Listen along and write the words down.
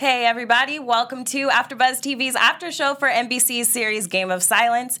Hey everybody, welcome to AfterBuzz TV's after show for NBC's series Game of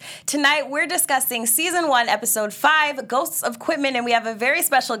Silence. Tonight we're discussing Season 1, Episode 5, Ghosts of Quitman, and we have a very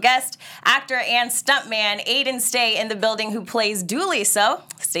special guest, actor and stuntman Aiden Stay in the building who plays Dooley, so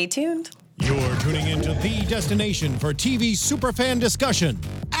stay tuned. You're tuning into the destination for TV superfan discussion,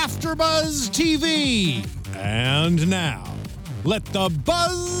 AfterBuzz TV. And now, let the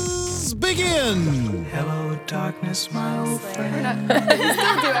buzz begin. Hello, darkness, my old friend.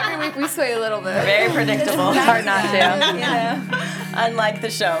 Every week we sway a little bit. Very predictable. It's hard not to. Unlike the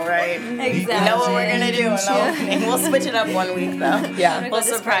show, right? Exactly. You know what we're going to do in the opening. We'll switch it up one week, though. Yeah. We'll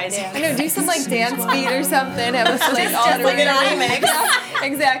surprise you. I know, do some like dance beat or something. Have us like all Just like a remix. Yeah,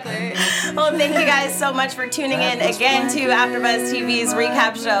 exactly. Well, thank you guys so much for tuning in again to AfterBuzz TV's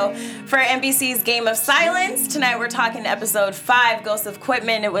recap show for NBC's Game of Silence. Tonight we're talking episode 5, Ghosts of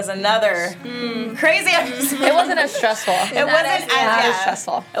Quitman. It was another crazy episode. It wasn't as stressful. It wasn't as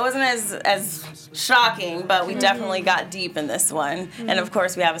stressful. It wasn't as shocking, but we definitely got deep in this one. And of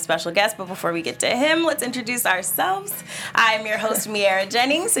course, we have a special guest. But before we get to him, let's introduce ourselves. I'm your host, Miera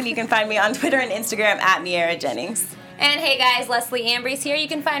Jennings, and you can find me on Twitter and Instagram at Miera Jennings. And hey guys, Leslie Ambrose here. You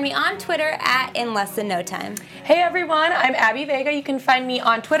can find me on Twitter at In Less Than No Time. Hey everyone, I'm Abby Vega. You can find me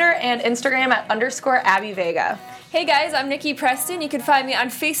on Twitter and Instagram at _Abby Vega. Hey guys, I'm Nikki Preston. You can find me on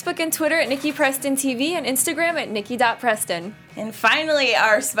Facebook and Twitter at Nikki Preston TV and Instagram at Nikki.Preston. And finally,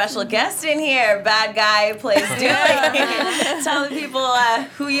 our special guest in here, bad guy who plays Dooley. Tell the people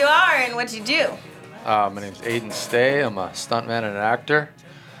who you are and what you do. My name's Aiden Stay. I'm a stuntman and an actor,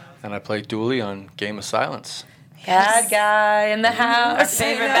 and I play Dooley on Game of Silence. Bad guy in the Our house.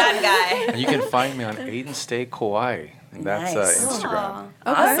 favorite bad guy. And you can find me on Aiden Stay Kauai. And that's Nice. Instagram.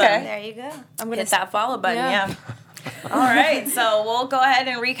 Awesome. There you go. I'm gonna hit that follow button, Yeah. All right, so we'll go ahead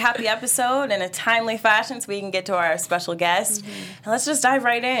and recap the episode in a timely fashion so we can get to our special guest. And let's just dive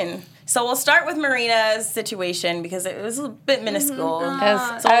right in. So we'll start with Marina's situation because it was a bit minuscule.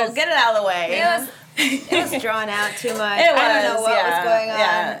 So we'll get it out of the way. It was drawn out too much. It was, I don't know what was going on.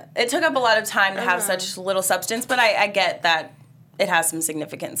 Yeah. It took up a lot of time to have such little substance, but I get that it has some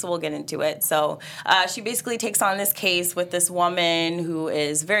significance, so we'll get into it. So she basically takes on this case with this woman who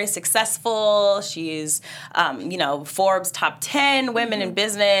is very successful. She's, Forbes top 10 women in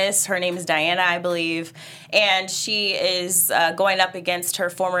business. Her name is Diana, I believe. And she is going up against her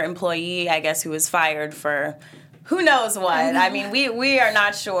former employee, I guess, who was fired for who knows what. I mean, we are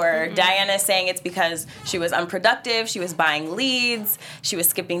not sure. Diana is saying it's because she was unproductive, she was buying leads, she was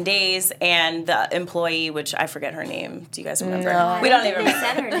skipping days, and the employee, which I forget her name. Do you guys remember? No. We don't even They remember.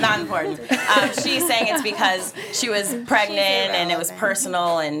 said her name. Not important. She's saying it's because she was pregnant and it was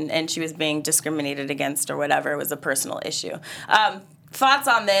personal and she was being discriminated against or whatever. It was a personal issue. Thoughts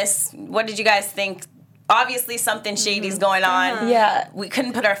on this? What did you guys think? Obviously, something shady's going on. Yeah. We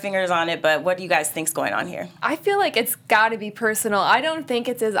couldn't put our fingers on it, but what do you guys think's going on here? I feel like it's got to be personal. I don't think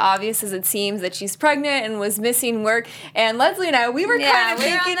it's as obvious as it seems that she's pregnant and was missing work. And Leslie and I, we were kind of we're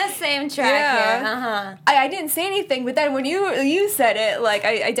thinking on the same track Yeah. here. I didn't say anything, but then when you said it, like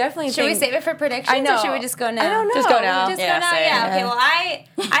I definitely Should we think. save it for predictions, I know. or should we just go now? I don't know. Just go now. Just Yeah, go now? same. Yeah, okay.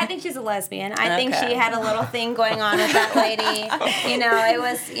 Well, I think she's a lesbian. I think Okay. she had a little thing going on with that lady. It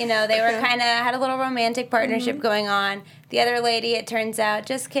was, they were kind of had a little romantic partnership going on. The other lady, it turns out,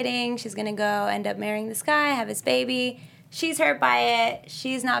 just kidding. She's going to go end up marrying this guy, have his baby. She's hurt by it.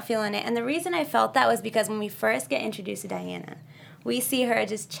 She's not feeling it. And the reason I felt that was because when we first get introduced to Diana, we see her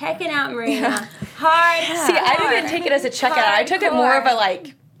just checking out Marina hard. See, I didn't take it as a check out. I took it more of a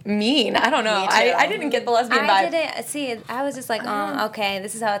mean. I don't know. Me too. I didn't get the lesbian I vibe. didn't see. I was just like, oh, okay,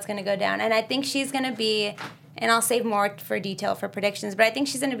 this is how it's gonna go down. And I think she's gonna be, and I'll save more for detail for predictions. But I think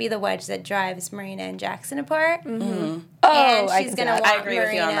she's gonna be the wedge that drives Marina and Jackson apart. Oh, And I she's can see gonna that. want I agree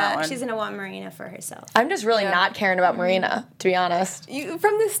with you on that one. She's gonna want Marina for herself. I'm just really not caring about Marina, to be honest.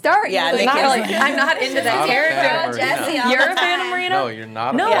 From the start, Yeah, you they were Not can't- like, really. I'm not into that Not a fan of character. Marina. Jesse, all You're the a fan of time. Marina? No, you're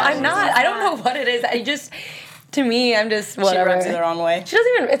not. No, a fan I'm of not. Marina. I don't know what it is. I just, to me, I'm just whatever. She rubs you the wrong way. She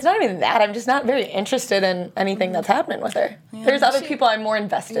doesn't even, it's not even that. I'm just not very interested in anything that's happening with her. There's other people I'm more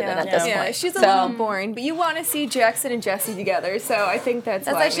invested in at this yeah, point. she's a So- little boring, but you want to see Jackson and Jesse together, so I think that's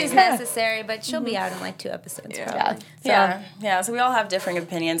That's why why she's necessary, but she'll be out in like 2 episodes. Yeah. probably. Yeah. Yeah, so we all have differing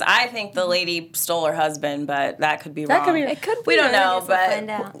opinions. I think the lady stole her husband, but that could be That wrong. could be- It could be. We don't know, We'll find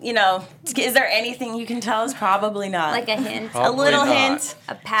but, out. is there anything you can tell us? Probably not. Like a hint, a little Probably not. hint.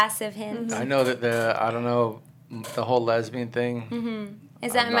 a passive hint. I know that I don't know, the whole lesbian thing.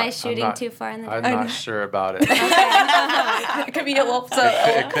 Is that I'm my not- shooting I'm not- too far in the I'm dark? not sure about it. It could be a little.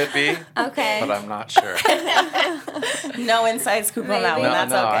 It could be, Okay. but I'm not sure. No inside scoop on that Maybe. one. No,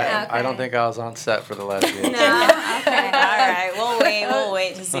 That's no, okay. I don't think I was on set for the lesbians. No. Okay. All right, we'll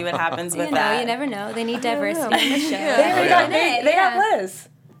wait to see what happens with You know, that. you never know. They need diversity on the show. They already Yeah. got, they got Liz.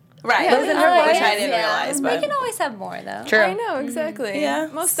 Right, Liz and her which wife. I didn't realize, We but can always have more, though. True. I know, exactly. Yeah.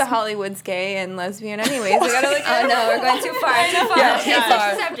 Most of Hollywood's gay and lesbian anyways. We gotta look Oh, no, we're going too far. Too far. Yeah, Okay, too switch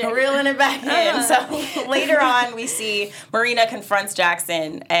far. the subject. reeling it back in. So later on, we see Marina confronts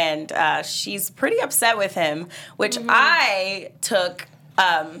Jackson, and she's pretty upset with him, which I took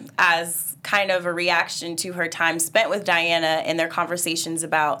as kind of a reaction to her time spent with Diana in their conversations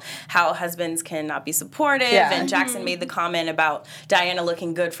about how husbands cannot be supportive. Yeah. And Jackson made the comment about Diana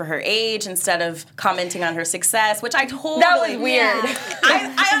looking good for her age instead of commenting on her success, which I totally... That was weird.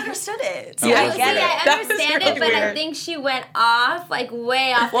 I understood it. So That I was get weird. it. I That was understand really it, but I weird. think she went off, like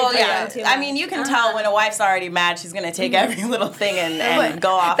way off Well, the yeah. deep end too I much. mean, you can tell when a wife's already mad, she's going to take every little thing and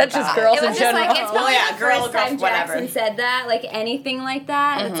go off. That's just about girls It in was just general. like, it's Well, probably yeah, the girl, first time whatever. Jackson said that, like anything like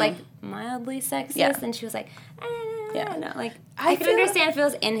that. It's like mildly sexist, Yeah. and she was like, Yeah. no, like I I could feel- understand if it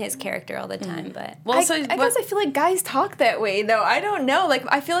was in his character all the time, but Well, I, so I what- guess I feel like guys talk that way though. I don't know. Like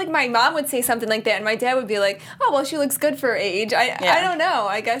I feel like my mom would say something like that, and my dad would be like, "Oh, well, she looks good for her age." I don't know.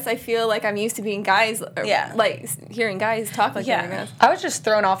 I guess I feel like I'm used to being guys. Yeah. Like hearing guys talk like that. I Yeah. guess. I was just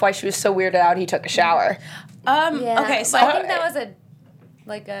thrown off why she was so weirded out he took a shower. yeah. okay, so But I think that was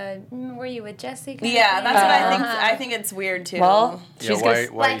were you with Jesse? kind of yeah, thing? that's what I think. Uh-huh. I think it's weird too. Well, Yeah, she's why gonna. are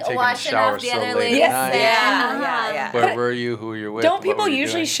you Like taking a washing shower off the so other late ladies. at Yes. night? yeah. Where were you? Who were you with? Don't What people were you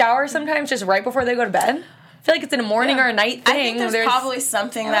usually doing? shower sometimes just right before they go to bed? I feel like it's in a morning or a night I thing. think there's probably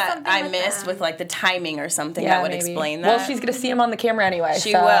something There was that something I with missed that. with like the timing or something yeah, that would maybe. explain that. Well, she's gonna see him on the camera anyway.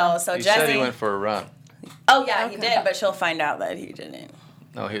 she so. will. So You Jesse. said he went for a run. Oh yeah, he did, but she'll find out that he didn't.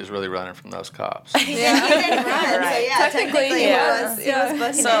 No, he was really running from those cops. He didn't run, so yeah, technically he yeah. was. He was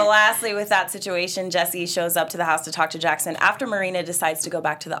booking So it. lastly, with that situation, Jesse shows up to the house to talk to Jackson after Marina decides to go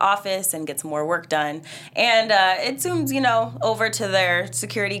back to the office and get some more work done. And it zooms, over to their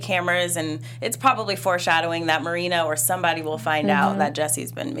security cameras, and it's probably foreshadowing that Marina or somebody will find out that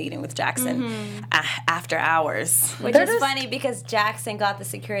Jesse's been meeting with Jackson after hours. Which They're is just- funny because Jackson got the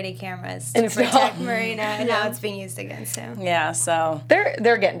security cameras to Installed. protect Marina, and now it's being used against him. Yeah, so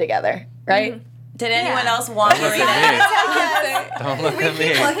They're getting together, right? did anyone else want Don't look Marina? at me. Don't look at me.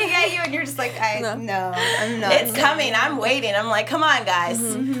 Looking at you, and you're just like, I'm not. It's coming. I'm waiting. I'm like, come on, guys.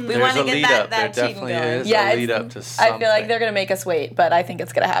 We There's want to a get lead that, up. There that cheating definitely going. is Yeah, a lead up to something. I feel like they're gonna make us wait, but I think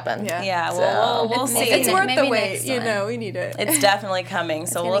it's gonna happen. Yeah. Yeah, well, we'll It's- see. It's worth Maybe the wait. next You time. know, we need it. It's definitely coming.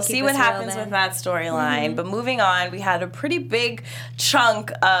 So gonna we'll keep see what us real happens then. with that storyline. But moving on, we had a pretty big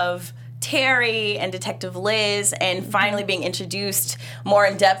chunk of Terry and Detective Liz and finally being introduced more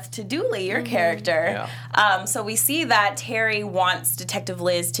in depth to Dooley, your character. So we see that Terry wants Detective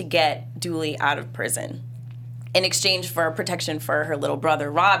Liz to get Dooley out of prison in exchange for protection for her little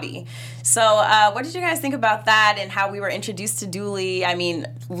brother, Robbie. So what did you guys think about that and how we were introduced to Dooley? I mean,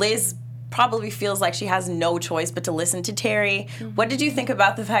 Liz probably feels like she has no choice but to listen to Terry. What did you think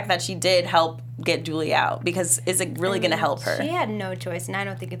about the fact that she did help get Dooley out? Because is it really going to help her? She had no choice, and I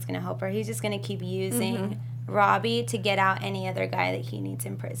don't think it's going to help her. He's just going to keep using Robbie to get out any other guy that he needs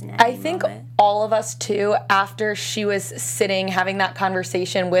in prison at I any think moment. all of us too, after she was sitting having that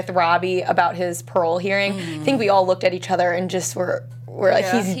conversation with Robbie about his parole hearing, I think we all looked at each other and just were like,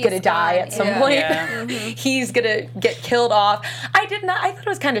 he's gonna die gone. at some Yeah. point. Yeah. He's gonna get killed off. I thought it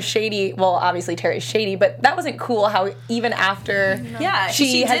was kind of shady. Well, obviously Terry's shady, but that wasn't cool how even after Yeah,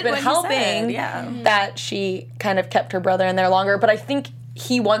 she had did been what he helping, said, yeah. that she kind of kept her brother in there longer. But I think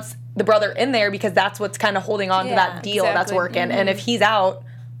he wants the brother in there because that's what's kind of holding on to Yeah, that deal that's exactly. working. And if he's out,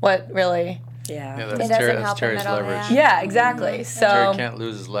 what really? Yeah, Yeah. that's, It doesn't that's help him Terry's at all, leverage. yeah. Yeah, exactly. So, Terry can't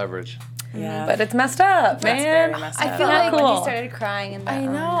lose his leverage. Yeah. but it's messed up, That's man. very messed I up. feel Not like when cool. he started crying in the I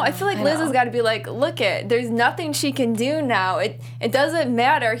know. I feel like Liz has got to be like, look there's nothing she can do now. It doesn't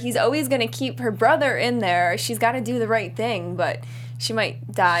matter. He's always going to keep her brother in there. She's got to do the right thing, but she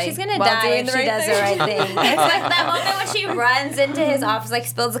might die. She's gonna while die doing if the she right does thing. the right thing. It's like that moment when she runs into his office, like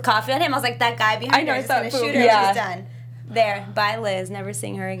spills the coffee on him. I was like, that guy behind I know, her I is saw gonna it, boom. shoot her. Yeah. She's done. There, bye, Liz. Never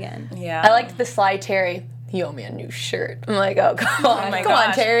seeing her again. Yeah. I liked the sly Terry. You owe me a new shirt. I'm like, oh, come on. Oh my come on,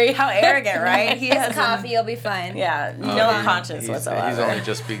 gosh. Terry. How arrogant, right? He It's has coffee. You'll be fine. Yeah, no conscience He's whatsoever. only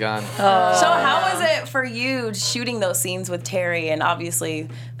just begun. So how was it for you shooting those scenes with Terry and obviously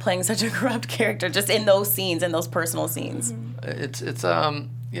playing such a corrupt character just in those scenes, in those personal scenes? It's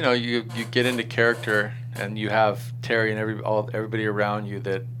you get into character and you have Terry and everybody around you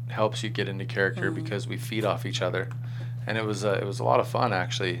that helps you get into character because we feed off each other, And it was a lot of fun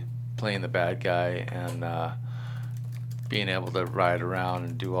actually playing the bad guy and being able to ride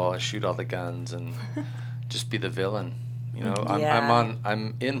around and shoot all the guns and just be the villain. You know,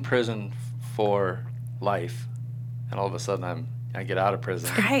 I'm in prison for life, and all of a sudden I get out of prison.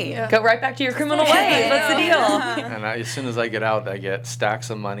 Right. Go right back to your criminal ways. What's the deal? And as soon as I get out, I get stacks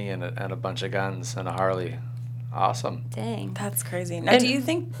of money and a bunch of guns and a Harley. Awesome. Dang. That's crazy. Now, do you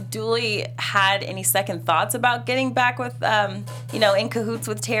think Dooley had any second thoughts about getting back with, in cahoots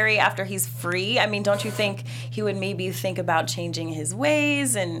with Terry after he's free? I mean, don't you think he would maybe think about changing his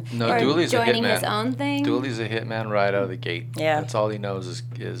ways and No, Dooley's a hitman. Joining his own thing? Dooley's a hitman right out of the gate. Yeah. That's all he knows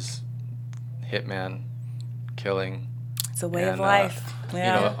is hitman, killing. it's a way of life?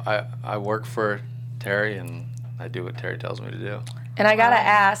 Yeah. You know, I work for Terry and I do what Terry tells me to do. And I gotta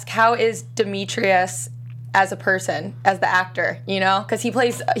ask, how is Demetrius as a person, as the actor? You know, because he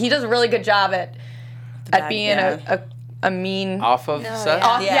does a really good job at being a mean. Off of set?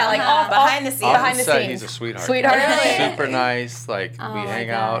 Off behind the scenes. Off behind of the set, scenes. he's a sweetheart. Sweetheart. Really? Super nice. Like, we my hang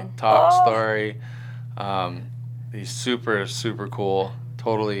God. out, talk story. He's super, super cool.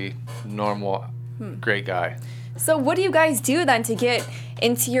 Totally normal, great guy. So what do you guys do then to get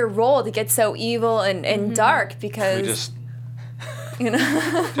into your role, to get so evil and dark? Because We just you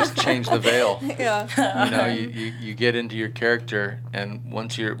know. just change the veil. Yeah. You know, you get into your character, and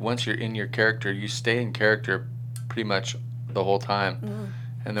once you're in your character, you stay in character pretty much the whole time.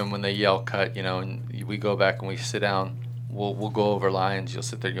 And then when they yell cut, you know, and we go back and we sit down, we'll go over lines. You'll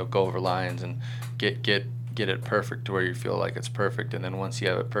sit there, you'll go over lines and get it perfect to where you feel like it's perfect. And then once you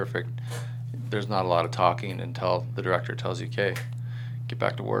have it perfect, there's not a lot of talking until the director tells you, okay, get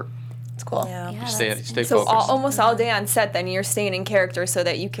back to work. It's cool. Yeah. Stay So focused. almost all day on set, then you're staying in character so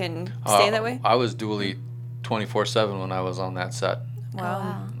that you can stay that way. I was Dooley 24/7 when I was on that set.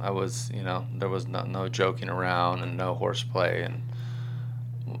 Wow. I was, there was no joking around and no horseplay, and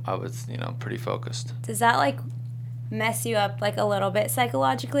I was, pretty focused. Does that like mess you up like a little bit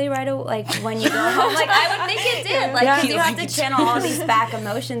psychologically right away? Like when you go home? Like I would think it did. Like 'cause you have to channel all these back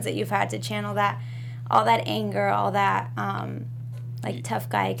emotions that you've had to channel, all that anger, all that like tough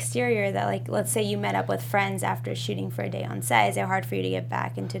guy exterior that, like, let's say you met up with friends after shooting for a day on set. Is it hard for you to get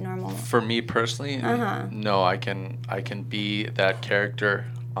back into normal? For me personally, no. I can be that character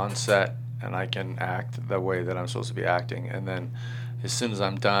on set, and I can act the way that I'm supposed to be acting. And then as soon as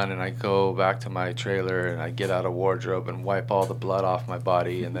I'm done and I go back to my trailer and I get out of wardrobe and wipe all the blood off my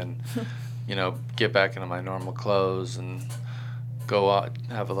body, and then get back into my normal clothes and go out,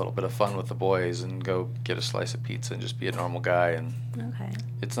 have a little bit of fun with the boys, and go get a slice of pizza and just be a normal guy. And Okay.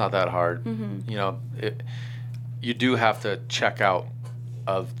 it's not that hard. You do have to check out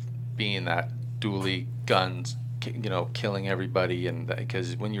of being that Dooley guns, killing everybody, and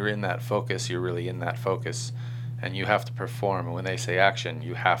because when you're in that focus, you're really in that focus, and you have to perform. And when they say action,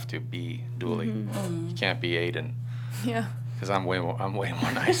 you have to be Dooley. You can't be Aiden. Yeah. Because I'm way more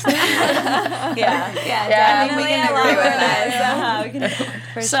nice than you. Yeah. Yeah, I mean, we can agree with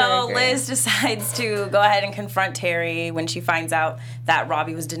that. So Liz decides to go ahead and confront Terry when she finds out that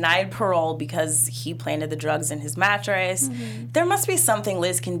Robbie was denied parole because he planted the drugs in his mattress. There must be something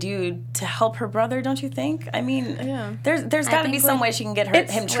Liz can do to help her brother, don't you think? I mean, there's got to be some way she can get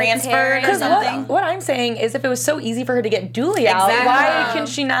him transferred or something. What I'm saying is, if it was so easy for her to get Dooley out, why can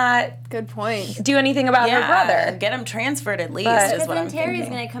she not Good point. do anything about her brother? Get him transferred at least But- is what I'm Terry's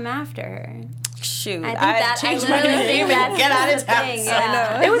thinking. gonna come after her. Shoot, I changed literally my think name. that's Get out of the town. thing, son.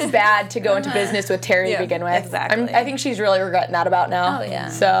 yeah. It was bad to go into business with Terry to begin with. exactly. I think she's really regretting that about now. Oh, yeah.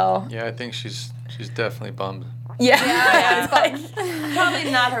 So Yeah, I think she's definitely bummed. yeah.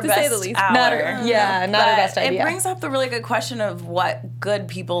 Probably not her To best say the least. hour. Not her best But idea. it brings up the really good question of what good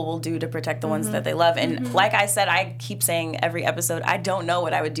people will do to protect the ones that they love. And like I said, I keep saying every episode, I don't know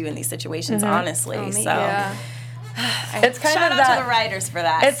what I would do in these situations, honestly. So Yeah. It's kind shout of out that. to the writers for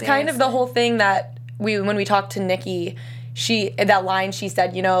that. It's kind of the whole thing that when we talked to Nikki, that line she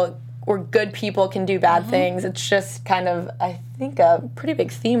said, where good people can do bad things. It's just kind of, I think, a pretty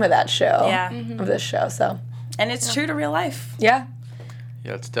big theme of that show. Yeah. Of this show. So And it's true to real life. yeah.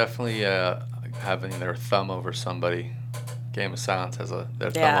 Yeah, it's definitely having their thumb over somebody. Game of Silence has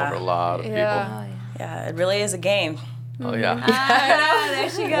their thumb Yeah. over a lot of Yeah. Yeah, it really is a game. people. Oh yeah. There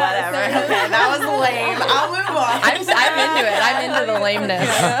she goes. Whatever. Okay, that was lame. I'll move on. I'm into it. I'm into the lameness.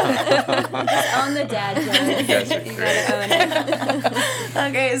 Own the dad joke. You guys are You great. gotta own it.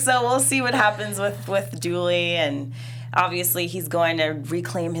 Okay, so we'll see what happens with Dooley, and obviously he's going to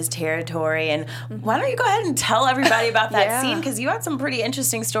reclaim his territory. And why don't you go ahead and tell everybody about that scene? Because you had some pretty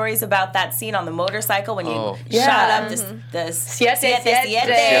interesting stories about that scene on the motorcycle when you shot up the Siete. So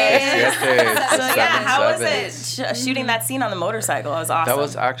how was it shooting that scene on the motorcycle? It was awesome. That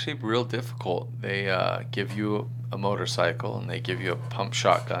was actually real difficult. They give you a motorcycle and they give you a pump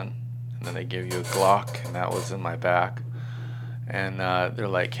shotgun, and then they give you a Glock, and that was in my back. And they're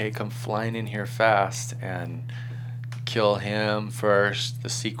like, hey, come flying in here fast and kill him first. The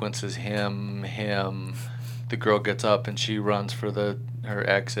sequence is him. The girl gets up and she runs for her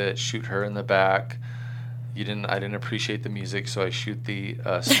exit. Shoot her in the back. I didn't appreciate the music, so I shoot the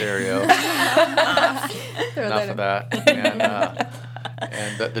stereo. Enough of that.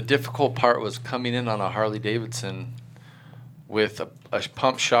 And the difficult part was coming in on a Harley Davidson with a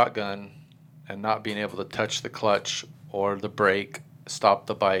pump shotgun and not being able to touch the clutch or the brake, stop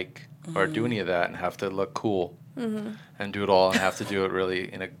the bike, or do any of that, and have to look cool and do it all, and have to do it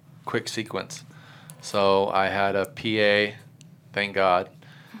really in a quick sequence. So I had a PA, thank God.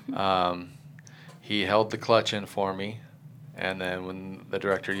 He held the clutch in for me, and then when the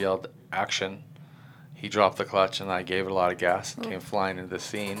director yelled action, he dropped the clutch, and I gave it a lot of gas and came flying into the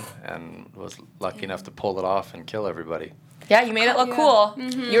scene, and was lucky enough to pull it off and kill everybody. Yeah, you made it look cool.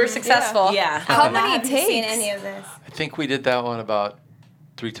 You were successful. Yeah. How I many haven't takes? seen any of this. I think we did that one about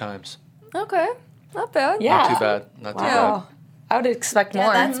 3 times. Okay, not bad. Yeah. Not too bad. Not too bad. I would expect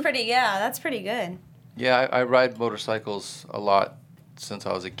more. That's pretty good. Yeah, I ride motorcycles a lot since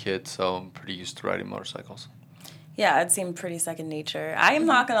I was a kid, so I'm pretty used to riding motorcycles. Yeah, it seemed pretty second nature. I am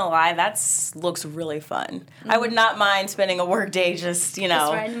not gonna lie, looks really fun. I would not mind spending a work day just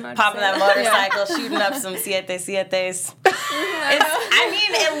riding a popping that motorcycle, shooting up some sietes.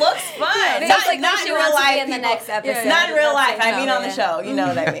 It looks fun. Not in real life. In the next episode. Not in real life. I mean on the show. You know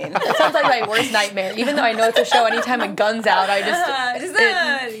what I mean. It sounds like my worst nightmare. Even though I know it's a show, anytime a gun's out, I just...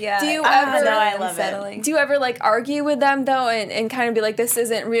 Do you ever? No, I love it. Do you ever like argue with them though, and kind of be like, this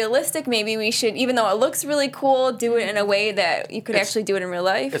isn't realistic? Maybe we should, even though it looks really cool, do it in a way that you could actually do it in real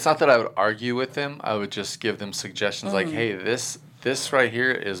life. It's not that I would argue with them. I would just give them suggestions like, hey, this right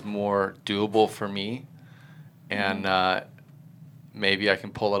here is more doable for me, and maybe I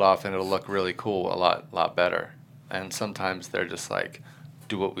can pull it off and it'll look really cool, a lot better. And sometimes they're just like,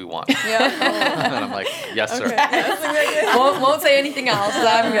 do what we want. Yeah. And I'm like, yes, sir. won't say anything else.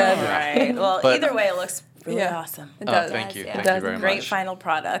 I'm good. Right. Well, But- either way, it looks really awesome. It does. Thank you. Yeah. Thank It you does. very Great much. final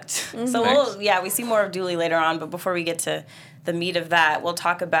product. Thanks. So we see more of Dooley later on, but before we get to the meat of that, we'll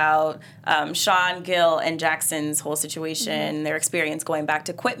talk about Sean, Gil, and Jackson's whole situation, their experience going back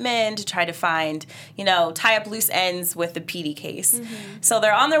to Quitman to try to find, tie up loose ends with the PD case. So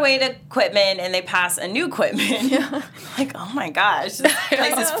they're on their way to Quitman, and they pass a new Quitman. Like, oh my gosh, this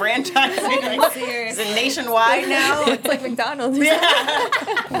place is franchising. Is it nationwide now? It's like McDonald's.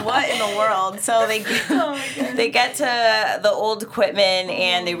 What in the world? So they get to the old Quitman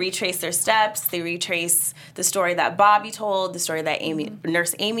and they retrace their steps. They retrace the story that Bobby told, the story that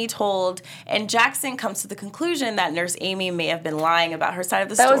Nurse Amy told, and Jackson comes to the conclusion that Nurse Amy may have been lying about her side of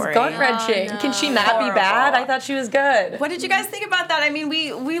the That story. was gut-wrenching. Can she not be bad? I thought she was good. What did you guys think about that? I mean,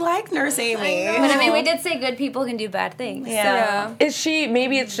 we like Nurse Amy. But I mean, we did say good people can do bad things. Yeah. Is she,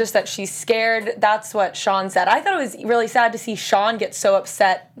 maybe it's just that she's scared. That's what Sean said. I thought it was really sad to see Sean get so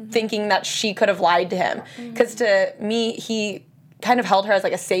upset thinking that she could have lied to him. Because to me, he kind of held her as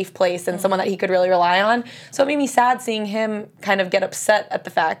like a safe place and someone that he could really rely on. So it made me sad seeing him kind of get upset at the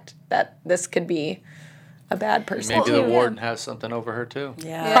fact that this could be a bad person. Maybe the warden has something over her too.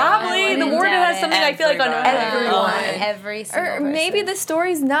 Yeah. Probably. I The wouldn't warden doubt has it. something, I feel like, on everyone. On every single Or person. maybe the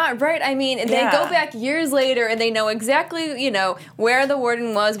story's not right. I mean, they Yeah. go back years later and they know exactly, where the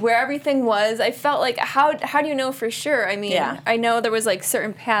warden was, where everything was. I felt like, how do you know for sure? I mean, Yeah. I know there was like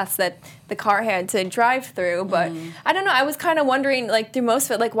certain paths that the car had to drive through, but I don't know. I was kind of wondering, like, through most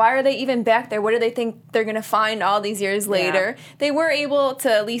of it, like, why are they even back there? What do they think they're going to find all these years later? They were able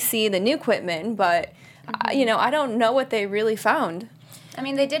to at least see the new Quitman, but, I don't know what they really found. I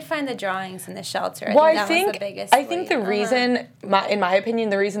mean, they did find the drawings in the shelter. Well, I think that was the biggest. I think the reason, in my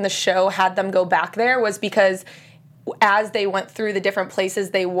opinion, the reason the show had them go back there was because as they went through the different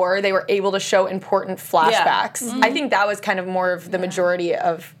places they were able to show important flashbacks. I think that was kind of more of the majority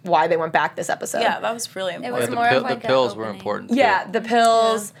of why they went back this episode. Yeah, that was really It important. was more of like the pills a were opening. important too. Yeah, the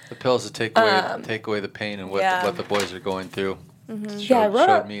pills. The pills to take away the pain and what the boys are going through. Yeah, I wrote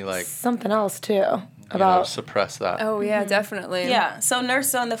showed me like something else too about suppress that. Oh, yeah, definitely. Yeah. So in the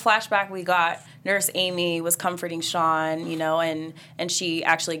flashback we got, Nurse Amy was comforting Sean, and she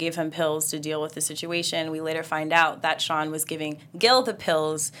actually gave him pills to deal with the situation. We later find out that Sean was giving Gil the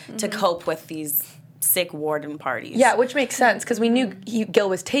pills to cope with these sick warden parties. Yeah, which makes sense because we knew Gil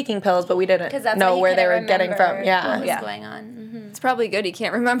was taking pills, but we didn't Because that's know why where he they were couldn't getting from. remember Yeah. what was Yeah. going on. It's probably good he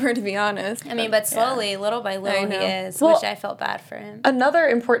can't remember, to be honest. I mean, but slowly, little by I little, he know. is, Well, which I felt bad for him. Another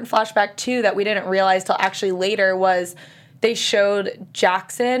important flashback too that we didn't realize till actually later was they showed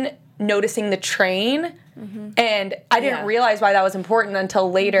Jackson noticing the train. And I didn't Yeah. realize why that was important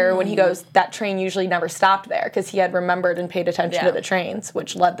until later when he goes, that train usually never stopped there because he had remembered and paid attention Yeah. to the trains,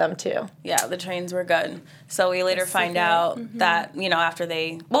 which led them to. Yeah, the trains were good. So we later find out that, after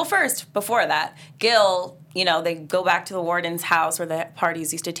before that, Gil, they go back to the warden's house where the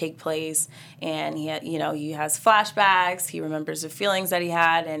parties used to take place, and he has flashbacks. He remembers the feelings that he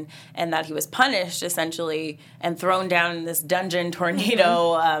had, and that he was punished essentially and thrown down in this dungeon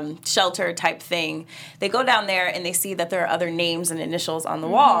tornado shelter type thing. They go down there and they see that there are other names and initials on the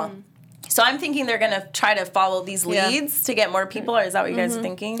wall. So I'm thinking they're going to try to follow these leads to get more people, or is that what you guys are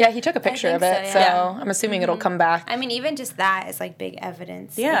thinking? Yeah, he took a picture think of it, so, so yeah. I'm assuming it'll come back. I mean, even just that is like big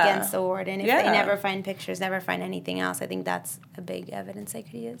evidence Yeah. against the warden. If Yeah. they never find pictures, never find anything else, I think that's a big evidence they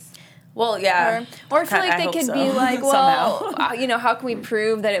could use. Well, yeah. Or I feel like I they hope could so. be like, Somehow. well, how can we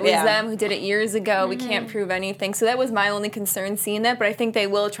prove that it was Yeah. them who did it years ago? We can't prove anything. So that was my only concern seeing that, but I think they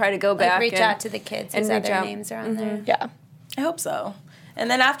will try to go Like back reach and out to the kids and whose reach other out. names are on there. Yeah. I hope so. And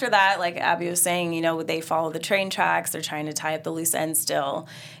then after that, like Abby was saying, they follow the train tracks. They're trying to tie up the loose ends still.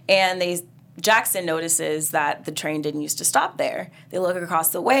 And Jackson notices that the train didn't used to stop there. They look across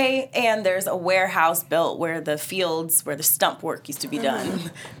the way, and there's a warehouse built where the fields, where the stump work used to be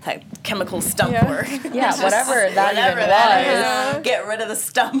done. Like chemical stump work. Yeah, whatever that Whatever even that was. is. Get rid of the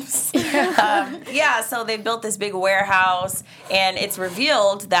stumps. So they built this big warehouse, and it's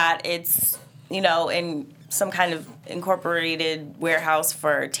revealed that it's, in some kind of incorporated warehouse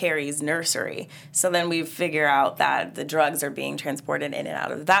for Terry's nursery. So then we figure out that the drugs are being transported in and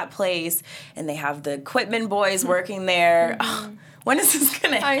out of that place, and they have the equipment boys working there. Oh, when is this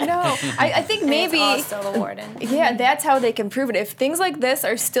going to I know. I think maybe... It's all still the warden. Yeah, that's how they can prove it. If things like this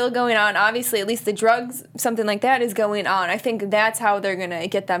are still going on, obviously, at least the drugs, something like that is going on. I think that's how they're going to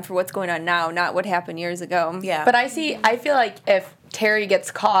get them for what's going on now, not what happened years ago. Yeah. But I feel like if Terry gets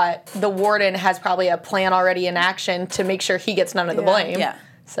caught, the warden has probably a plan already in action to make sure he gets none of the blame. Yeah.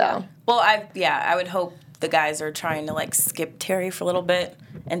 So. Well, I would hope the guys are trying to skip Terry for a little bit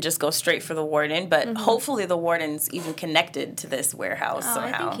and just go straight for the warden. But hopefully the warden's even connected to this warehouse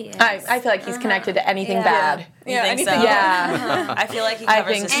somehow. I think he is. I feel like he's connected to anything Yeah. bad. You think so? Yeah. I feel like he I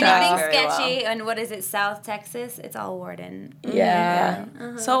covers think his so. tracks Anything very well. sketchy, and what is it, South Texas? It's all warden. Yeah.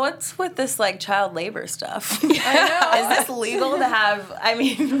 So what's with this child labor stuff? I know. Is this legal to have?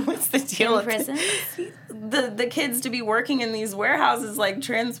 What's the deal with Prison? the kids to be working in these warehouses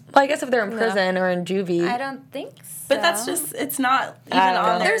trans? Well, I guess if they're in prison or in juvie. I don't think so. But that's just it's not even I don't on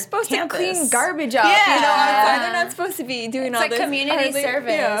know. their They're supposed campus. to clean garbage up, Yeah. outside. They're not supposed to be doing It's all like this. community hardly-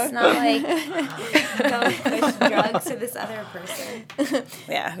 service, yeah. not like don't push drugs to this other person.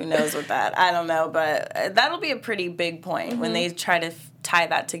 Yeah, who knows with that? I don't know, but that'll be a pretty big point when they try to tie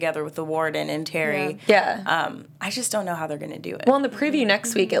that together with the warden and Terry. Yeah. I just don't know how they're going to do it. Well, in the preview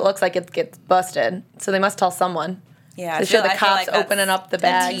next week, it looks like it gets busted. So they must tell someone. yeah, They show the I feel cops like that's opening up the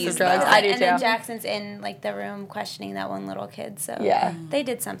bags tease, of drugs. though. I do And then too. Jackson's in the room questioning that one little kid. So Yeah. they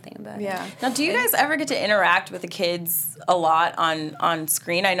did something about it. Yeah. Now, do you guys ever get to interact with the kids a lot on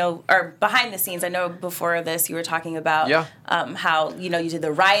screen? I know, or behind the scenes. I know before this you were talking about Yeah. how you did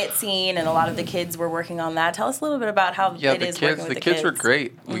the riot scene and a lot of the kids were working on that. Tell us a little bit about how Yeah, it the is kids. working with The the kids were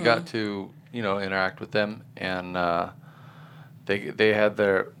great. We got to interact with them, and they had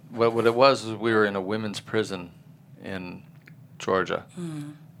their what it was we were in a women's prison in Georgia.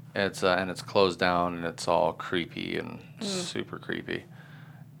 It's closed down and it's all creepy and super creepy.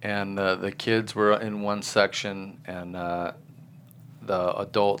 And the kids were in one section, and the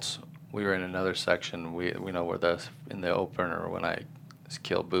adults we were in another section. We know where in the opener when I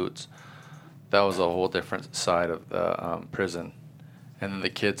killed Boots. That was a whole different side of the prison. And then the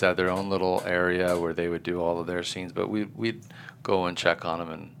kids had their own little area where they would do all of their scenes, but we'd go and check on them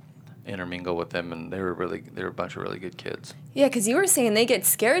and intermingle with them, and they were a bunch of really good kids. Yeah, because you were saying they get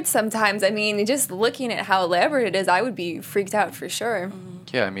scared sometimes. Just looking at how elaborate it is, I would be freaked out for sure.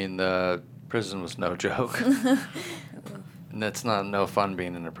 Yeah, the prison was no joke. And it's no fun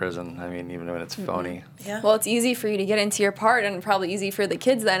being in a prison. Even when it's phony. Yeah. Well, it's easy for you to get into your part, and probably easy for the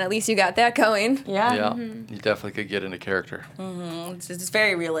kids then. At least you got that going. Yeah. Yeah, you definitely could get into character. It's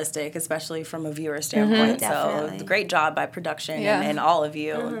very realistic, especially from a viewer standpoint. So Definitely. great job by production Yeah. and all of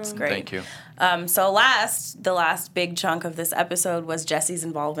you. It's great. Thank you. So the last big chunk of this episode was Jesse's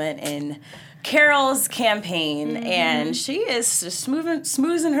involvement in Carol's campaign, and she is just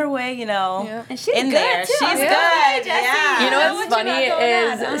smoothing her way, you know, And she's in good, there. too. She's Yeah. good. Yeah. You know What what's you funny got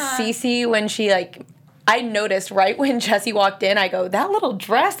going is on? Cece, when she I noticed right when Jessie walked in, I go, that little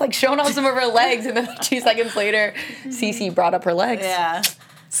dress, showing off some of her legs, and then 2 seconds later, Cece brought up her legs. Yeah.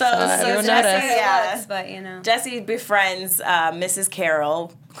 So everyone Jessie, noticed. yeah. But, you know. Jessie befriends Mrs.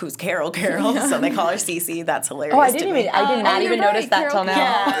 Carol, who's Carol, so they call her Cece. That's hilarious. Oh, I to did me. not even notice that till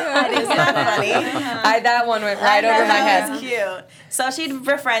now. Isn't that funny? That one went right over my head. That's cute. So she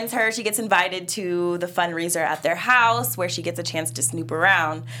befriends her. She gets invited to the fundraiser at their house where she gets a chance to snoop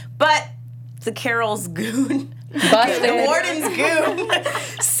around. But the Carol's goon, Busted. the warden's goon,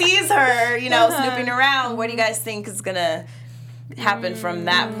 sees her, snooping around. What do you guys think is going to happen from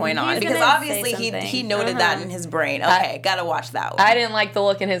that point on? He's Because gonna obviously say something. he noted that in his brain. Okay, gotta watch that one. I didn't like the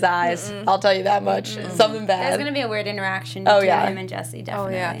look in his eyes. I'll tell you that much. Something bad. There's going to be a weird interaction Oh, between yeah. him and Jessie, Oh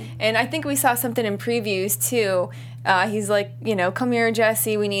definitely. yeah, and I think we saw something in previews too. He's like, come here,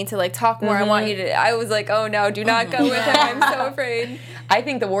 Jessie. We need to talk more. I want you to. I was like, oh no, do not go with him. I'm so afraid. I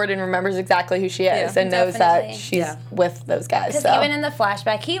think the warden remembers exactly who she is Yeah. and knows Definitely. that she's with those guys. Because So. even in the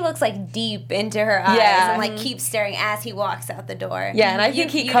flashback, he looks deep into her eyes Yeah. and keeps staring as he walks out the door. Yeah, and I think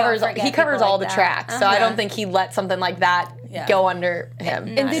he You covers don't forget people all like the that. tracks. So I don't think he'd let something like that go under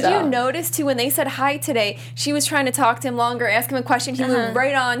him. And did you notice too when they said hi today? She was trying to talk to him longer, ask him a question. He moved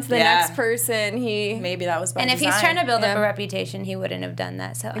right on to the Yeah. next person. Maybe that was by And if he's design. trying to build up Yeah. a reputation, he wouldn't have done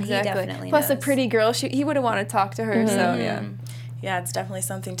that. So he definitely Plus knows. a pretty girl, he would have wanted to talk to her. So yeah. Yeah, it's definitely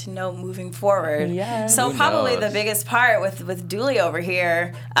something to note moving forward. Yeah. So Who probably knows? the biggest part with Dooley over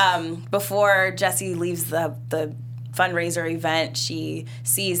here, before Jessie leaves the fundraiser event, she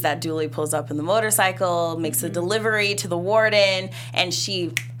sees that Dooley pulls up in the motorcycle, makes a delivery to the warden, and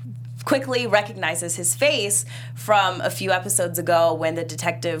she quickly recognizes his face from a few episodes ago when the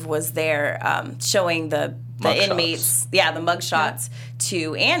detective was there showing the Mugshots. inmates, the mugshots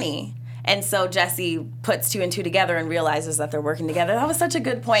to Annie. And so Jessie puts 2 and 2 together and realizes that they're working together. That was such a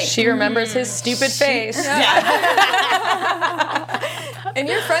good point. She remembers his stupid face. And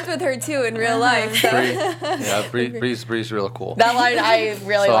you're friends with her too in real life. So. Bree's real cool. That line, I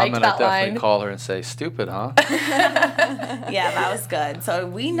really so I'm liked gonna that definitely line. call her and say, "Stupid, huh?" Yeah, that was good. So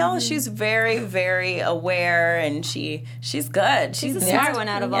we know she's very, very aware, and she's good. She's a smart one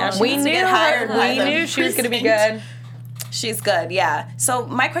out of all of she We needs to knew get hired her. by We the knew she was going to be precinct. good. She's good, yeah. So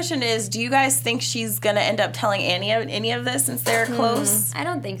my question is, do you guys think she's gonna end up telling Annie any of this since they're close? I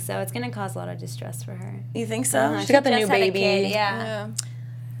don't think so. It's going to cause a lot of distress for her. You think so? She got the Just new had a baby. kid, yeah.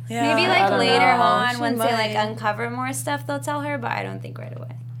 Yeah. Maybe I don't later know. on, She once they might. uncover more stuff, they'll tell her. But I don't think right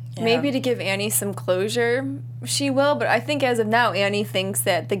away. Maybe to give Annie some closure, she will. But I think as of now, Annie thinks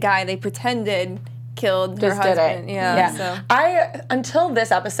that the guy they pretended killed her Just did husband. it. Yeah. So. Until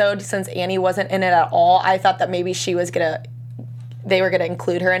this episode, since Annie wasn't in it at all, I thought that maybe they were gonna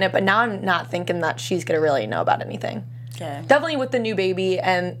include her in it, but now I'm not thinking that she's gonna really know about anything. Okay. Definitely with the new baby,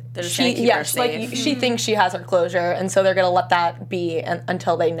 and They're just gonna keep her safe. she thinks she has her closure, and so they're gonna let that be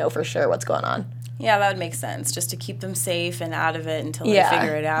until they know for sure what's going on. Yeah, that would make sense. Just to keep them safe and out of it until Yeah. they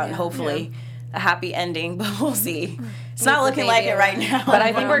figure it out, and hopefully a happy ending. But we'll see. It's not looking like it right now. But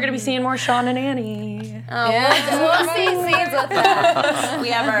I think we're gonna be seeing more Sean and Annie. We'll see scenes with that. we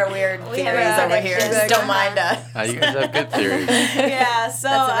have our weird theories our over here. predictions. Just don't mind us. You guys have good theories. Yeah. So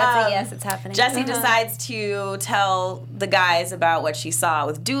That's a yes, it's happening. Jessie decides to tell the guys about what she saw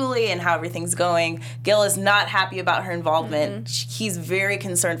with Dooley and how everything's going. Gil is not happy about her involvement. He's very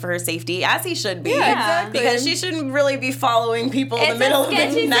concerned for her safety, as he should be. Yeah, exactly. Because she shouldn't really be following people in It's the middle a of the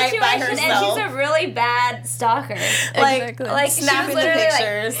sketchy night by situation, herself. and she's a really bad stalker. Exactly. Like she was snapping the literally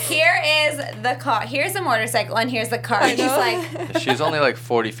pictures. like, here is the car, here's the motorcycle, and here's the car. And she's like, She's only like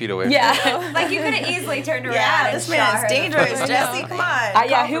 40 feet away. Yeah. like you could have easily turned around. Yeah, and this shot man's her. dangerous, Jessie. Come on.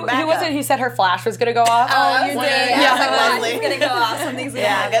 Yeah, who was it who said her flash was gonna go off? Oh, you you did. did. Yeah, Yeah, like it's gonna go off. Something's gonna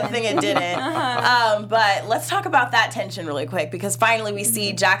Yeah, happen. good thing it didn't. But let's talk about that tension really quick, because finally we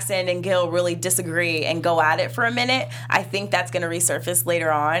see Jackson and Gil really disagree and go at it for a minute. I think that's going to resurface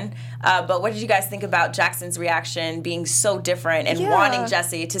later on. But what did you guys think about Jackson's reaction being so different and wanting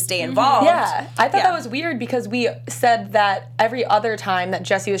Jessie to stay involved? Yeah, I thought that was weird because we said that every other time that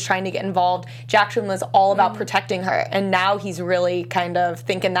Jessie was trying to get involved, Jackson was all about protecting her, and now he's really kind of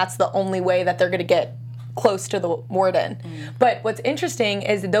thinking that's the only way that they're going to get close to the warden. But what's interesting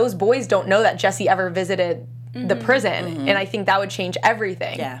is those boys don't know that Jessie ever visited the prison, and I think that would change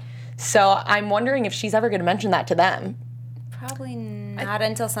everything. Yeah. So I'm wondering if she's ever going to mention that to them. Probably Not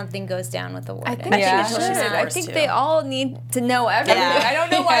until something goes down with the warden. I think Yeah. she should. I think to. they all need to know everything. Yeah. I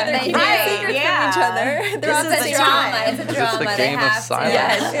don't know why they're They keeping do. secrets Yeah. from each other. They're This on is the the drama. time. It's a It's drama. the They game of have to. silence.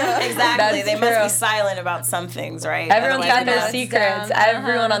 Yes. Exactly. That's They must true. be silent about some things, right? Everyone's Otherwise got their they're not- secrets. dumb.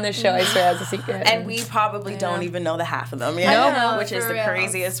 Everyone on this show, I swear, has a secret. And we probably don't even know the half of them yet, No, which is for the real.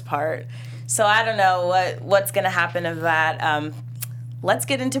 craziest part. So I don't know what's going to happen of that. Let's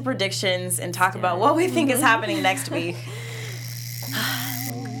get into predictions and talk about what we think is happening next week.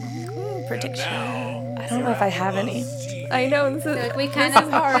 Prediction. I don't know if I have any. I know this is Like we kind this of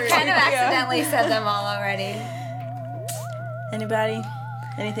is hard. accidentally said them all already. Anybody?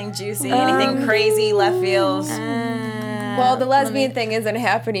 Anything juicy? Anything crazy? Left fields? Well, the lesbian thing isn't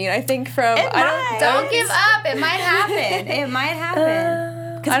happening. I think from Don't give up. It might happen. It might happen.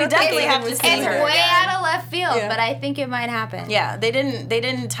 Because we definitely have to see It's her. way again. out of left field, Yeah. but I think it might happen. Yeah, they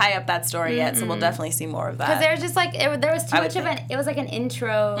didn't tie up that story yet, so we'll definitely see more of that. Because there's just like there was too I would much of think. it was like an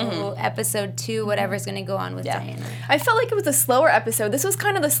intro episode to whatever's gonna go on with Yeah. Diana. I felt like it was a slower episode. This was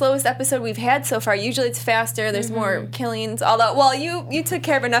kind of the slowest episode we've had so far. Usually it's faster. There's more killings. Although, well, you took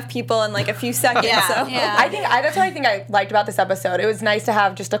care of enough people in like a few seconds. Yeah. So. Yeah. That's what I think I liked about this episode. It was nice to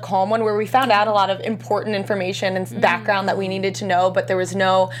have just a calm one where we found out a lot of important information and background that we needed to know, but there was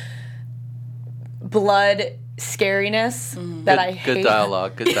no blood scariness that I hate. Good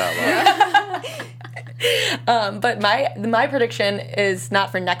dialogue. Good dialogue. But my prediction is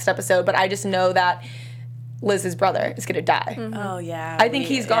not for next episode, but I just know that Liz's brother is gonna die. Oh yeah. I think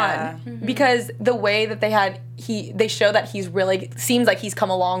he's gone because the way that they show that he's really seems like he's come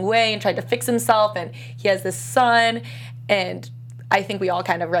a long way and tried to fix himself, and he has this son, and I think we all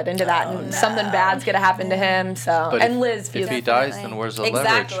kind of read into that, and something bad's gonna happen to him. So But and if- Liz feels If he dies, then where's the leverage?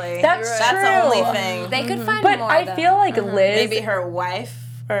 Exactly. That's the true. only thing. They could find But more. I though. feel like Liz Maybe her wife,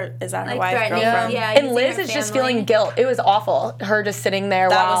 or is that her Like wife, threatening. girlfriend? Yeah, you and see Liz her is just family. feeling guilt. It was awful. Her just sitting there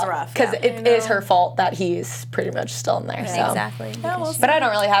That while was rough, because yeah. it is her fault that he's pretty much still in there. So. Exactly. But I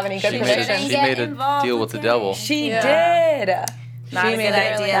don't really have any good She made, predictions. she made a deal with the devil. She did. Not She a made good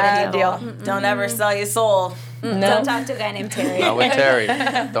a idea. bad deal. Don't ever sell your soul. No. Don't talk to a guy named Terry. Not with Terry.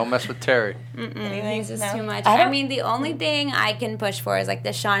 Don't mess with Terry. He's just No. too much. I I, don't- mean, the only thing I can push for is like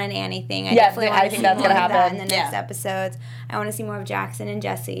the Sean and Annie thing. I Yes, definitely I want to think see that's more gonna of that happen. in the next Yeah. episodes. I want to see more of Jackson and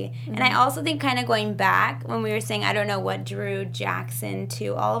Jesse. And I also think kind of going back when we were saying I don't know what drew Jackson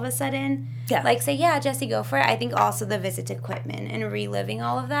to all of a sudden. Yeah. Like say yeah, Jesse, go for it. I think also the visit to Quitman and reliving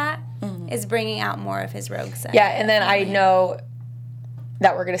all of that is bringing out more of his rogue side. Yeah, and then I know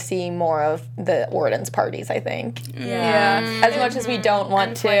that we're going to see more of the Warden's parties, I think. Yeah. As much as we don't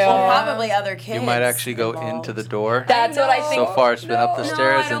want to. Probably other kids. You might actually go involved. into the door. That's what I think. So far, it's been up the stairs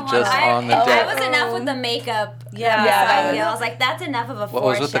I and don't just want- on the I deck. was enough with the makeup. Yeah. Yeah. I was like, that's enough of a What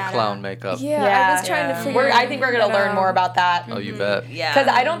was with the foreshadow. clown makeup? Yeah, I was trying to figure. I think we're going to learn more about that. Oh, you bet. Yeah. Because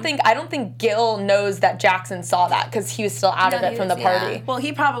I don't think Gil knows that Jackson saw that because he was still out of No, it he from the was- yeah. party. Well,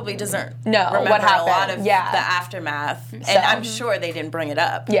 he probably doesn't No, remember what a lot happened. of Yeah. the aftermath. And I'm sure they didn't bring it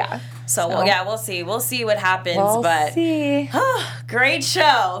up. Yeah. So, well, yeah, we'll see. We'll see what happens. We'll but see. great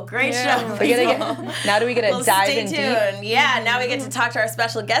show. Great show. Now do we get to Well, dive stay in deep? tuned. Yeah, now we get to talk to our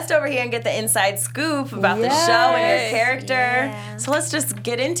special guest over here and get the inside scoop about the Yes. show and your character. Yeah. So let's just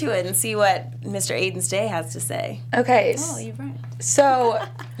get into it and see what Mr. Aiden's Day has to say. Okay. Oh, you're right. So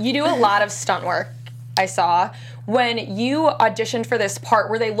you do a lot of stunt work, I saw. When you auditioned for this part,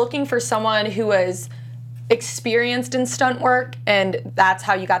 were they looking for someone who was experienced in stunt work and that's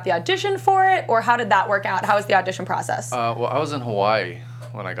how you got the audition for it? Or how did that work out? How was the audition process? Well, I was in Hawaii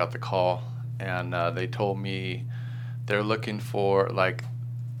when I got the call, and they told me they were looking for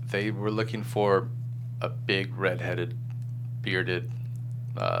a big redheaded, bearded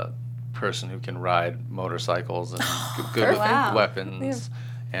person who can ride motorcycles and good with Wow. weapons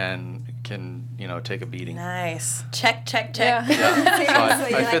and can take a beating. Nice. Check. Yeah. Yeah.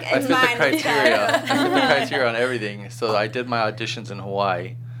 So I fit the mine was criteria. I fit the criteria on everything. So I did my auditions in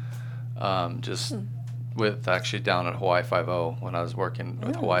Hawaii, just with actually down at Hawaii 5-0 when I was working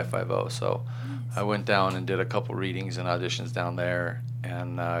with Hawaii 5-0. So I went down and did a couple readings and auditions down there,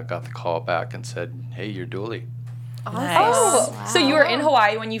 and got the call back and said, "Hey, you're Dooley." Nice. Oh, so you were in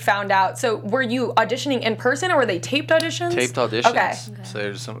Hawaii when you found out. So were you auditioning in person or were they taped auditions? Taped auditions. Okay. So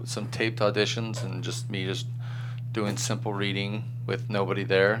there's some taped auditions and just me doing simple reading with nobody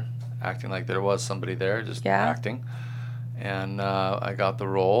there, acting like there was somebody there, just acting. And I got the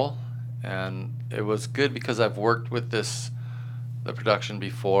role, and it was good because I've worked with this the production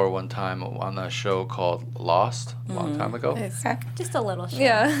before one time on a show called Lost a long time ago. Just a little show.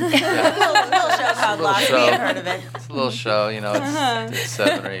 Yeah. little show called little Lost. show. We had heard of it. It's a little show, you know. It's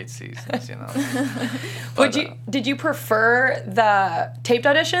 7 or 8 seasons, you know. Would you did you prefer the taped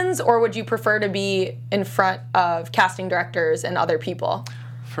auditions, or would you prefer to be in front of casting directors and other people?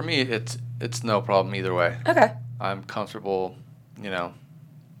 For me, it's no problem either way. Okay. I'm comfortable, you know,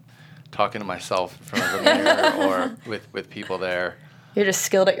 talking to myself in front of a mirror or with people there. You're just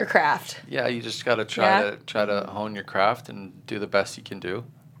skilled at your craft. Yeah, you just got to try to hone your craft and do the best you can do.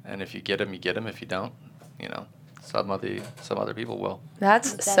 And if you get them, you get them. If you don't, you know, some other people will.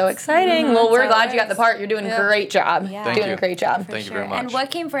 That's so exciting. Well, we're glad you got the part. You're doing a great job. Yeah. Thank Doing you. a great job. Thank you very much. And what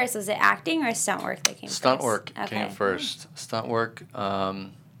came first? Was it acting or stunt work that came first? Stunt work Okay. came first. Stunt work,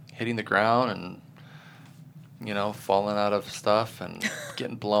 hitting the ground and, you know, falling out of stuff and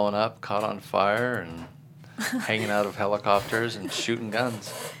getting blown up, caught on fire, and hanging out of helicopters and shooting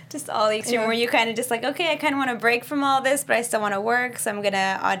guns. Just all the extreme. Were you kind of just like, okay, I kind of want to break from all this, but I still want to work, so I'm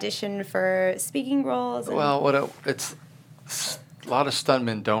gonna audition for speaking roles? And Well, it's a lot of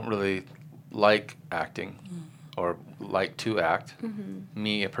stuntmen don't really like acting or like to act.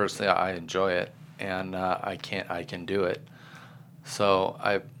 Me personally, I enjoy it, and I can do it. So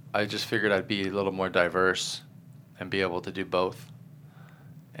I just figured I'd be a little more diverse and be able to do both.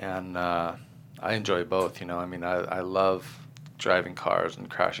 And I enjoy both, you know. I mean, I love driving cars and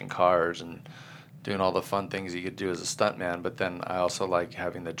crashing cars and doing all the fun things you could do as a stuntman, but then I also like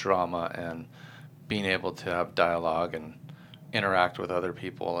having the drama and being able to have dialogue and interact with other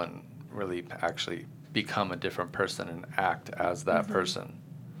people and really actually become a different person and act as that person.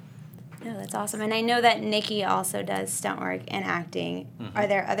 No, that's awesome. And I know that Nikki also does stunt work and acting. Are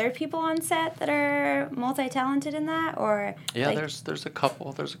there other people on set that are multi-talented in that, or? Yeah, like, there's a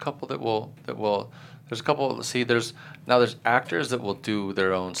couple. There's a couple that will. There's a couple. See, there's actors that will do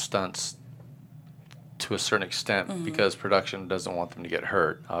their own stunts to a certain extent because production doesn't want them to get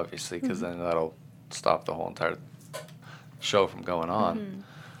hurt, obviously, because then that'll stop the whole entire show from going on.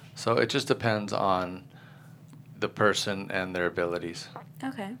 So it just depends on the person and their abilities.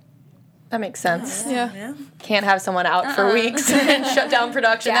 Okay. That makes sense. Yeah. Can't have someone out for weeks and shut down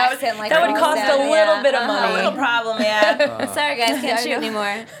production. Jackson, like, that would falls cost down, a little yeah. bit of A money. little problem, yeah. Sorry, guys, can't I shoot know.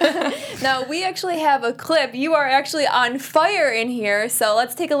 anymore. Now, we actually have a clip. You are actually on fire in here, so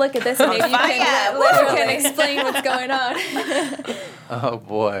let's take a look at this and maybe you can explain what's going on. Oh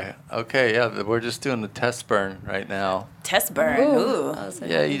boy. Okay, yeah, we're just doing the test burn right now. Test burn. Ooh.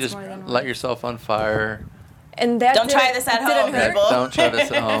 Yeah, you just light yourself on fire. And that Don't try this at home, hurt? people. Don't try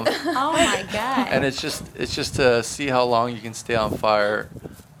this at home. Oh my god. And it's just to see how long you can stay on fire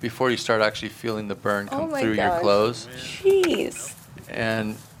before you start actually feeling the burn come my through your gosh. clothes. Jeez.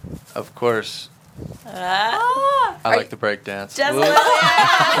 And of course, Ah. I like to break dance. Just Whoop.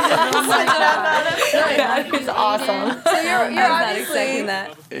 That is awesome. So you're not expecting obviously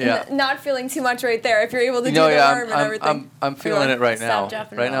that. Yeah. not feeling too much right there if you're able to You do know, the yeah, arm and everything. I'm feeling it right now. Stop,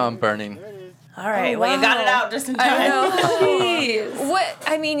 drop, and Right now, roll. I'm burning. All right. Well, you got it out just in time. I know. What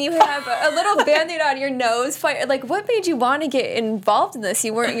I mean, you have a little Band-Aid on your nose. Fire. Like, what made you want to get involved in this?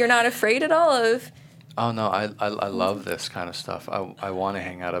 You're not afraid at all of. Oh no, I love this kind of stuff. I want to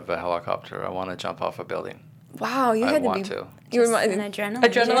hang out of a helicopter. I want to jump off a building. Wow, you I had to want be. to. You were An adrenaline.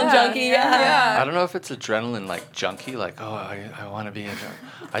 Adrenaline junkie, yeah. I don't know if it's adrenaline like junkie, like I want to be a.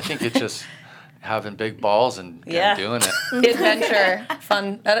 I think it's just having big balls and doing it. Adventure,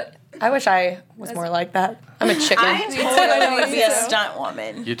 fun. I wish I was more like that. I'm a chicken. I totally would be a stunt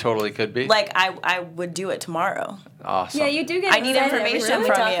woman. You totally could be. Like I would do it tomorrow. Awesome. Yeah, you do get. I need excited. information We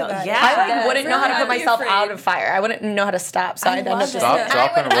from talk you. about it. Yeah. I wouldn't know how to I'd put be myself afraid. out of fire. I wouldn't know how to stop, so I'd end up just. Stop,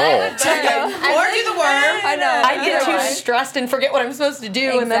 drop, and roll. Or do the worm. I know. I'd get Either too way. stressed and forget what I'm supposed to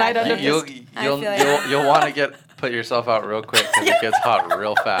do, and then I'd end up You'll just. you'll want to put yourself out real quick because it gets hot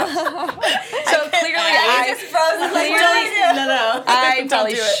real fast. So clearly, I just frozen. Like, no. I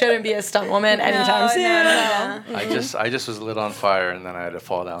probably shouldn't be a stunt woman anytime soon. I just was lit on fire and then I had to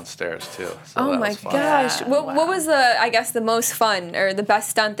fall downstairs too. So Oh that my was fun. gosh! What was the most fun or the best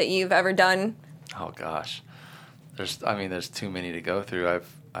stunt that you've ever done? Oh gosh, there's too many to go through.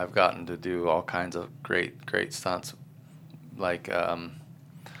 I've gotten to do all kinds of great stunts, like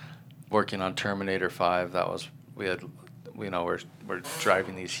working on Terminator 5. We're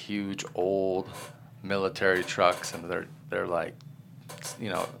driving these huge old military trucks and they're like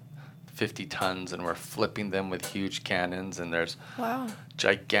 50 tons and we're flipping them with huge cannons and there's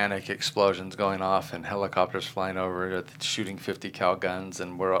gigantic explosions going off and helicopters flying over shooting 50 cal guns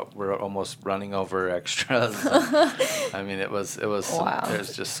and we're almost running over extras. I mean it was Wow.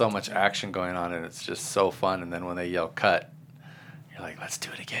 there's just so much action going on and it's just so fun, and then when they yell cut you're like, let's do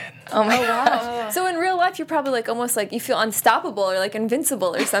it again. Oh my wow. So in real life, you're probably like almost like you feel unstoppable or like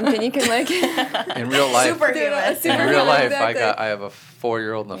invincible or something. You can like In real life, Superhuman. in real life, exactly. I have a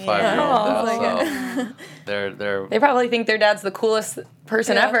 4-year-old and a 5-year-old now, so they're They probably think their dad's the coolest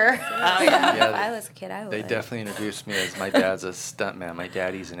person ever. Oh, yeah. Yeah, If I was a kid, I would. they definitely introduced me as my dad's a stuntman. My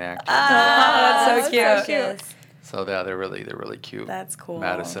daddy's an actor. That's so cute. Yes. So yeah, they're really cute. That's cool.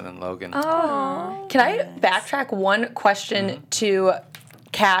 Madison and Logan. Oh. Can I backtrack one question to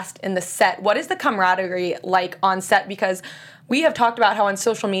cast in the set? What is the camaraderie like on set? Because we have talked about how on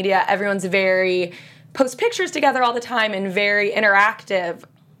social media everyone's very post pictures together all the time and very interactive.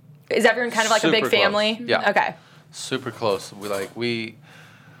 Is everyone kind of like a big Super close. family? Yeah. Okay. Super close. We're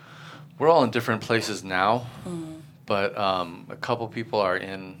all in different places now, but a couple people are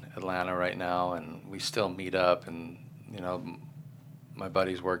in Atlanta right now, and we still meet up. And my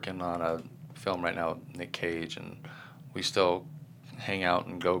buddy's working on a film right now with Nick Cage, and we still hang out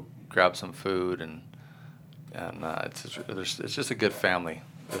and go grab some food, and it's just a good family.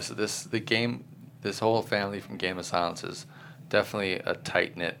 This whole family from Game of Silence is definitely a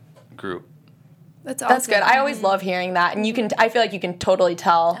tight-knit group. that's awesome. That's good. I always love hearing that, and I feel like you can totally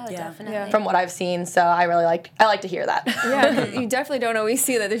tell Oh, definitely. Yeah. from what I've seen. So I like to hear that. Yeah, you definitely don't always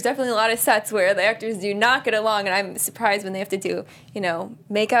see that. There's definitely a lot of sets where the actors do not get along, and I'm surprised when they have to do,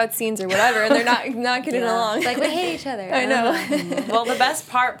 make out scenes or whatever, and they're not getting along. It's like we hate each other. I know. Well, the best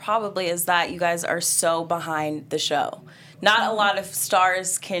part probably is that you guys are so behind the show. Not a lot of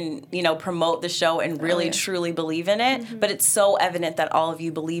stars can, promote the show and really truly believe in it, but it's so evident that all of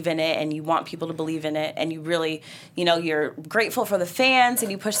you believe in it and you want people to believe in it, and you really, you're grateful for the fans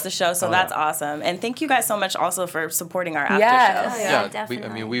and you push the show, so that's awesome. And thank you guys so much also for supporting our after Yes. show. Yeah, We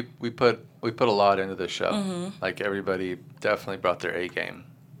definitely. we put a lot into the show. Like everybody definitely brought their A game,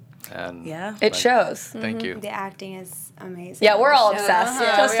 and Yeah. It shows. Thank you. The acting is amazing. Yeah, we're all obsessed,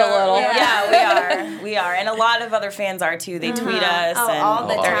 just a little. Yeah, we are. And a lot of other fans are too. They tweet us Oh, and all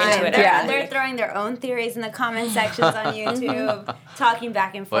the they're time. into it. They're, Yeah. they're throwing their own theories in the comment sections on YouTube, talking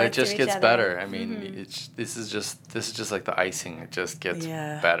back and forth. But it just to gets each other. better. I mean, this is just like the icing. It just gets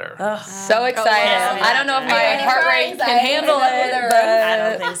better. So excited. I don't know if my ready heart for rate can anxiety? handle Is that it, what I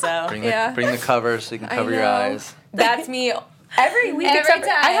don't but think so. Bring the cover so you can cover your know. eyes. that's me every week. Every except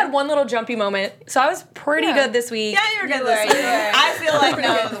time. I had one little jumpy moment, so I was pretty good this week. Yeah, you're good You this were, week. you were. I feel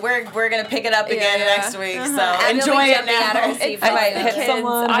like we're gonna pick it up again Yeah. next week. So And enjoy we'll be it jumping at our now. seat I might for hit it.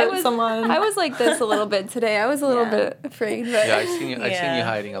 someone. I was like this a little bit today. I was a little bit afraid, but Yeah, I seen you Yeah.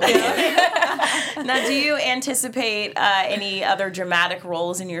 hiding a little bit. Now, do you anticipate any other dramatic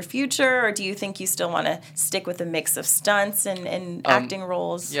roles in your future, or do you think you still want to stick with a mix of stunts and acting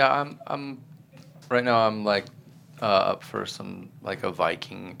roles? Yeah, I'm right now. I'm like up for some like a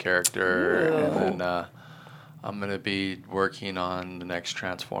Viking character, and then I'm gonna be working on the next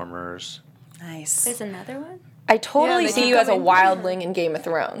Transformers. Nice. There's another one? I totally Yeah, they see keep you as a coming. wildling in Game of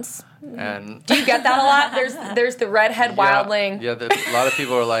Thrones. And Do you get that a lot? There's the redhead wildling. Yeah, a lot of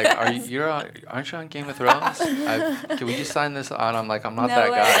people are like, aren't you on Game of Thrones? Can we just sign this on? I'm like, I'm not that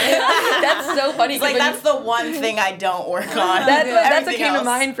way. guy. That's so funny. It's like that's the one thing I don't work on. That's what Everything came to else.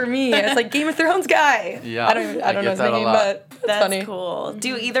 mind for me. It's like Game of Thrones guy. Yeah, I don't I know get his that a name, lot. but it's That's funny. cool.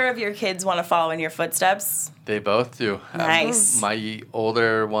 Do either of your kids want to follow in your footsteps? They both do. Nice. My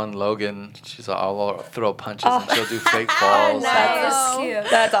older one, Logan, I'll throw punches and she'll do fake falls. That's cute.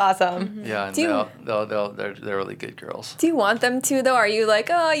 That's awesome. Yeah, and Do you- they're really good girls. do you want them to though? Are you like,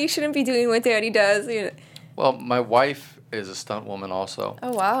 oh, you shouldn't be doing what Daddy does? Well, my wife is a stunt woman also.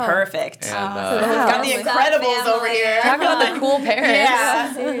 Oh wow, Perfect. And Got the Incredibles over here. Talk about the cool parents.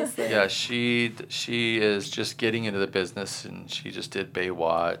 Yeah. seriously. yeah, she is just getting into the business, and she just did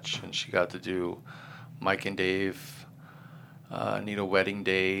Baywatch, and she got to do Mike and Dave Need a Wedding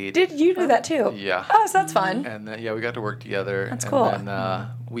Date. Did you do that too? Yeah. Oh, so that's fun. And then, we got to work together. That's and cool. then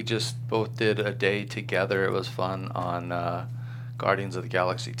we just both did a day together. It was fun on Guardians of the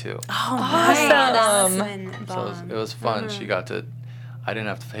Galaxy 2. Awesome. So it was fun. She got to, I didn't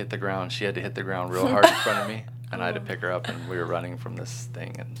have to hit the ground. She had to hit the ground real hard in front of me. And I had to pick her up, and we were running from this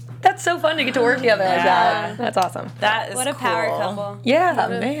thing. And That's so fun to get to work together like that. That's awesome. That is What a power cool. couple. Yeah,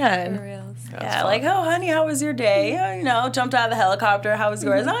 For man. reals. that's Yeah, fun. like, oh, honey, how was your day? Oh, jumped out of the helicopter. How was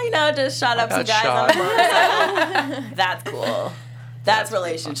yours? Oh, just shot up some got guys shot. on a motorcycle. That's cool. That's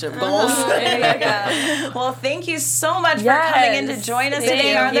relationship goals. Well, thank you so much for coming in to Yes. join us Thank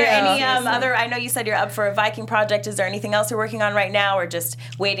today. you. Are there Yeah. any other? I know you said you're up for a Viking project. Is there anything else you're working on right now, or just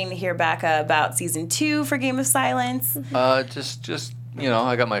waiting to hear back about season 2 for Game of Silence? just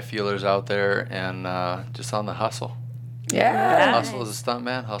I got my feelers out there, and just on the hustle. Yeah. Hustle as a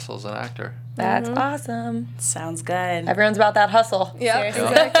stuntman, hustle as an actor. That's awesome. Sounds good. Everyone's about that hustle. Yeah,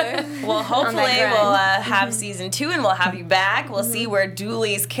 exactly. Well, hopefully grind. we'll have season 2 and we'll have you back. We'll see where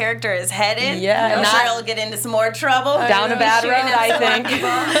Dooley's character is headed. Yeah, I'm not- sure he'll get into some more trouble. Down a bad road, I think.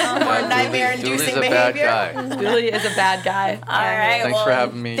 More nightmare-inducing behavior. Bad guy. Dooley is a bad guy. All right. Thanks well, for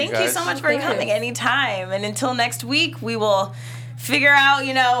having me, Thank you guys. so much for coming anytime. And until next week, we will figure out,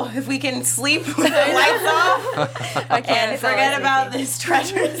 if we can sleep with the lights off and forget about this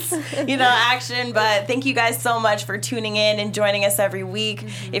treacherous, action. But thank you guys so much for tuning in and joining us every week.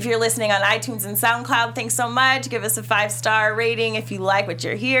 If you're listening on iTunes and SoundCloud, thanks so much. Give us a 5-star rating if you like what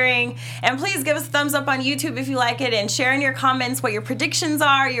you're hearing. And please give us a thumbs up on YouTube if you like it, and share in your comments what your predictions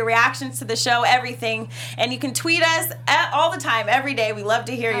are, your reactions to the show, everything. And you can tweet us all the time, every day. We love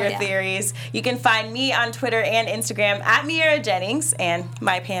to hear your theories. You can find me on Twitter and Instagram at Miera Jennings. And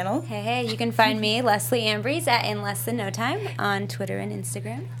my panel. Hey, you can find me, Leslie Ambrose, at In Less Than No Time on Twitter and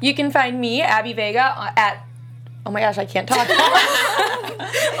Instagram. You can find me, Abby Vega, at, oh my gosh, I can't talk. _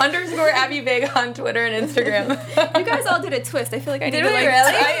 Abby Vega on Twitter and Instagram. You guys all did a twist. I feel like I Did need to we like.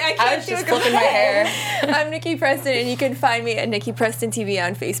 really? I I can't was do just it. flipping my hair. I'm Nikki Preston, and you can find me at Nikki Preston TV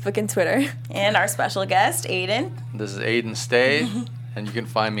on Facebook and Twitter. And our special guest, Aiden. This is Aiden Stay, and you can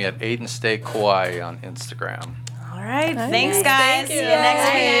find me at Aiden Stay Kauai on Instagram. All right. Thanks, guys. Thank you. See you next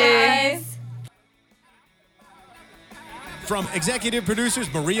Bye, week. guys. From executive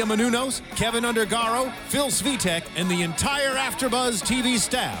producers Maria Menounos, Kevin Undergaro, Phil Svitek, and the entire AfterBuzz TV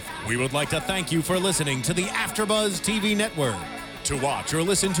staff, we would like to thank you for listening to the AfterBuzz TV network. To watch or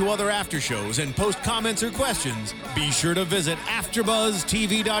listen to other after shows and post comments or questions, be sure to visit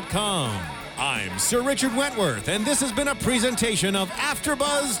AfterBuzzTV.com. I'm Sir Richard Wentworth, and this has been a presentation of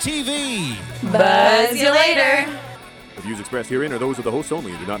AfterBuzz TV. Buzz you later. The views expressed herein are those of the hosts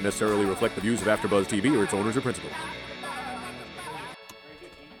only and do not necessarily reflect the views of AfterBuzz TV or its owners or principals.